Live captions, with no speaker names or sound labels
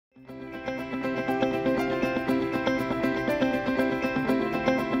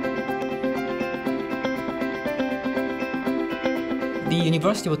The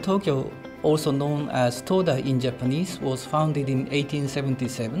University of Tokyo, also known as Toda in Japanese, was founded in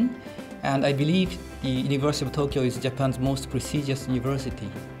 1877, and I believe the University of Tokyo is Japan's most prestigious university.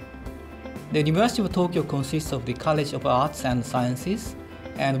 The University of Tokyo consists of the College of Arts and Sciences,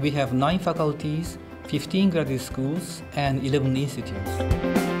 and we have 9 faculties, 15 graduate schools, and 11 institutes.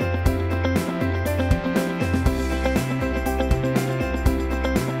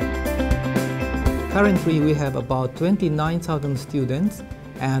 Currently, we have about 29,000 students,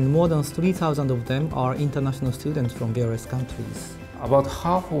 and more than 3,000 of them are international students from various countries. About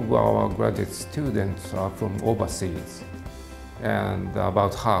half of our graduate students are from overseas, and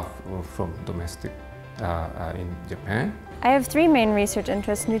about half from domestic in Japan. I have 3 main research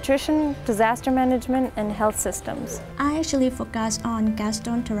interests: nutrition, disaster management, and health systems. I actually focus on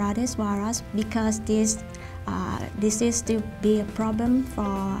gastroenteritis virus because this is to be a problem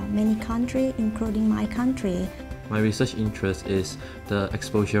for many countries, including my country. My research interest is the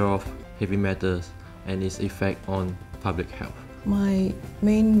exposure of heavy metals and its effect on public health. My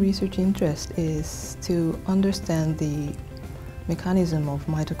main research interest is to understand the mechanism of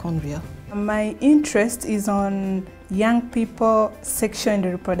mitochondria. My interest is on young people, sexual and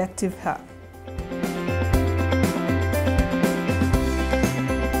reproductive health.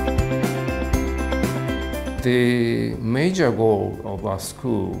 The major goal of our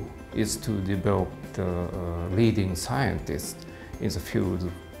school is to develop the leading scientists in the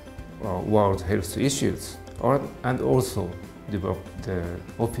field of world health issues, and also develop the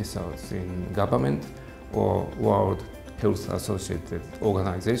officers in government or World Health Associated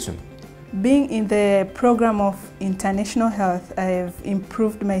Organization. Being in the program of international health, I have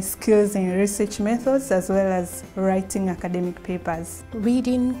improved my skills in research methods as well as writing academic papers.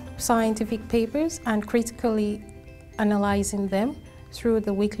 Reading scientific papers and critically analyzing them through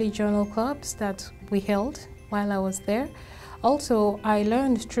the weekly journal clubs that we held while I was there. Also, I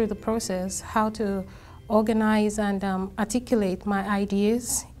learned through the process how to organize and articulate my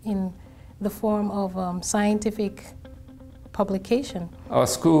ideas in the form of scientific publication. Our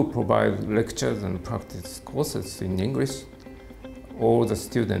school provides lectures and practice courses in English. All the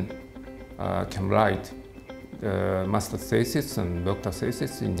students can write the master thesis and doctor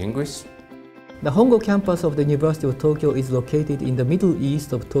thesis in English. The Hongo campus of the University of Tokyo is located in the middle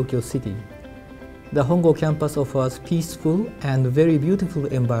east of Tokyo City. The Hongo campus offers peaceful and very beautiful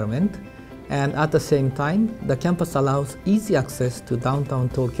environment, and at the same time, the campus allows easy access to downtown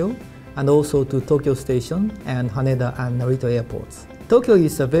Tokyo and also to Tokyo Station and Haneda and Narita airports. Tokyo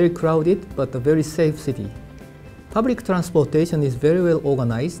is a very crowded but a very safe city. Public transportation is very well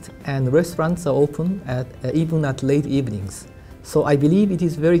organized, and restaurants are open even at late evenings. So I believe it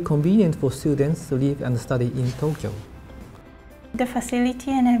is very convenient for students to live and study in Tokyo. The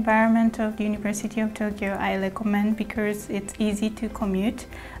facility and environment of the University of Tokyo I recommend because it's easy to commute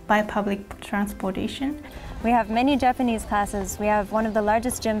by public transportation. We have many Japanese classes. We have one of the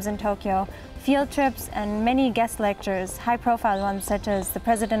largest gyms in Tokyo, field trips, and many guest lectures, high-profile ones such as the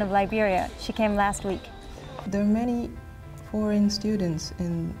President of Liberia. She came last week. There are many foreign students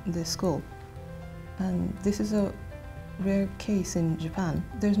in this school, and this is a rare case in Japan.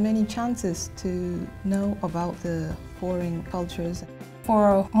 There's many chances to know about the foreign cultures.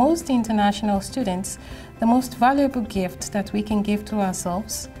 For most international students, the most valuable gift that we can give to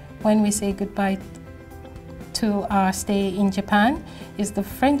ourselves when we say goodbye to our stay in Japan is the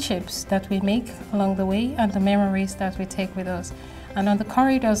friendships that we make along the way and the memories that we take with us. And on the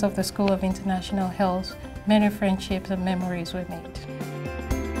corridors of the School of International Health, many friendships and memories were made.